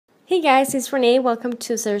Hey guys, it's Renee. Welcome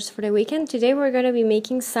to Search for the Weekend. Today we're going to be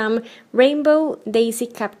making some rainbow daisy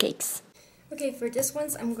cupcakes. Okay, for this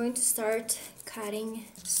ones I'm going to start cutting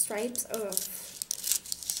stripes of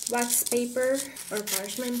wax paper or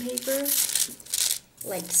parchment paper,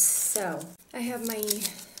 like so. I have my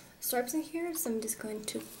stripes in here, so I'm just going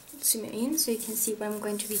to zoom in so you can see what I'm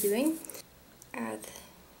going to be doing. Add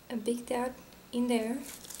a big dot in there,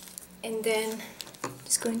 and then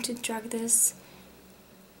just going to drag this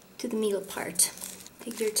to the middle part.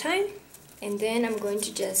 Take your time, and then I'm going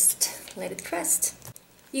to just let it crust.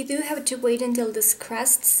 You do have to wait until this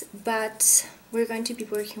crusts, but we're going to be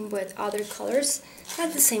working with other colors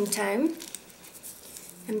at the same time.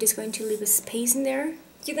 I'm just going to leave a space in there.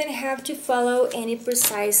 You don't have to follow any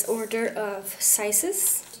precise order of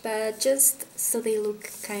sizes, but just so they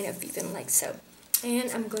look kind of even, like so.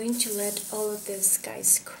 And I'm going to let all of this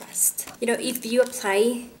guys crust. You know, if you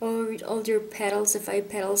apply all your petals, the 5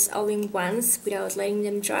 petals, all in once without letting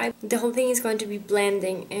them dry, the whole thing is going to be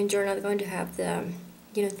blending and you're not going to have the,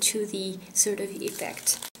 2D sort of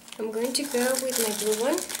effect. I'm going to go with my blue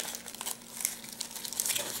one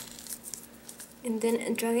and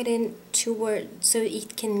then drag it in toward so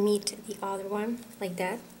it can meet the other one, like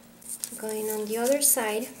that. Going on the other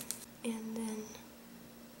side and then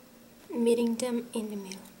meeting them in the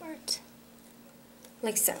middle part,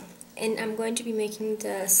 like so. And I'm going to be making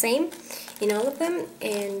the same in all of them,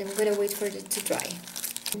 and I'm going to wait for it to dry.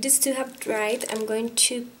 These two have dried. I'm going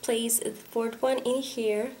to place the 4th one in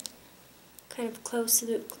here, kind of close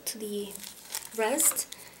to the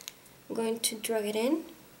rest. I'm going to drag it in,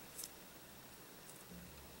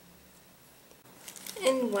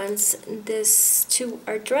 and once these two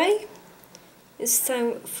are dry, it's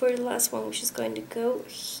time for the last one, which is going to go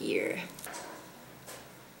here.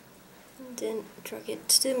 And then drag it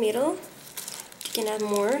to the middle. You can add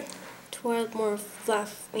more to add more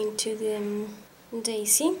fluff into the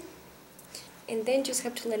daisy. And then just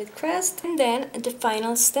have to let it crust. And then the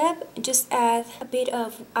final step, just add a bit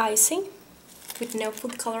of icing with no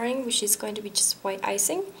food coloring, which is going to be just white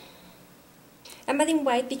icing. I'm adding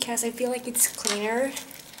white because I feel like it's cleaner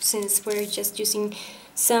since we're just using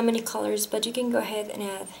so many colors, but you can go ahead and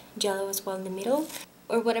add yellow as well in the middle,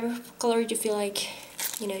 or whatever color you feel like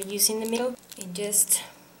using in the middle, and just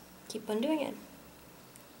keep on doing it.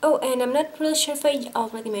 Oh, and I'm not really sure if I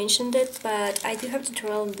already mentioned it, but I do have a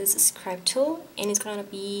tutorial on this scribe tool, and it's gonna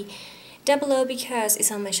be down below because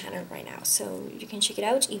it's on my channel right now, so you can check it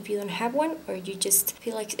out if you don't have one or you just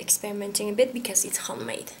feel like experimenting a bit because it's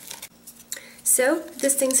homemade. So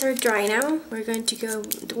these things are dry now. We're going to go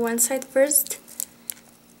to one side first,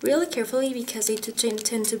 really carefully because they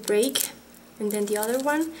tend to break, and then the other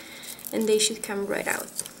one, and they should come right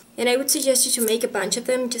out. And I would suggest you to make a bunch of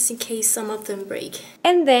them just in case some of them break.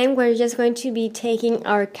 And then we're just going to be taking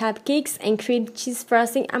our cupcakes and cream cheese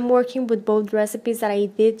frosting. I'm working with both recipes that I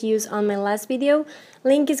did use on my last video.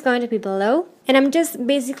 Link is going to be below. And I'm just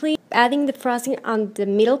basically adding the frosting on the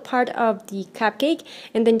middle part of the cupcake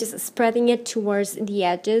and then just spreading it towards the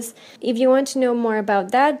edges. If you want to know more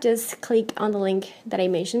about that, just click on the link that I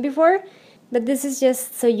mentioned before. But this is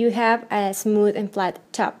just so you have a smooth and flat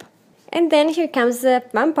top. And then here comes the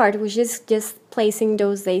fun part, which is just placing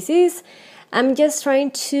those daisies. I'm just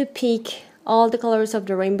trying to pick all the colors of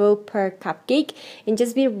the rainbow per cupcake and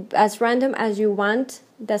just be as random as you want.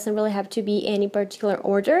 Doesn't really have to be any particular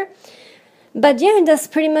order. But yeah, that's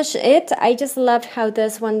pretty much it. I just loved how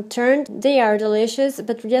this one turned. They are delicious,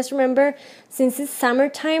 but just remember, since it's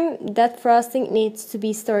summertime, that frosting needs to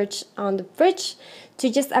be stored on the fridge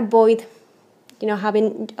to just avoid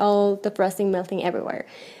having all the frosting melting everywhere.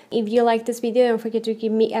 If you like this video, don't forget to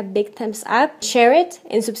give me a big thumbs up, share it,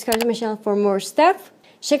 and subscribe to my channel for more stuff.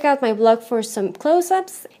 Check out my blog for some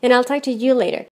close-ups, and I'll talk to you later.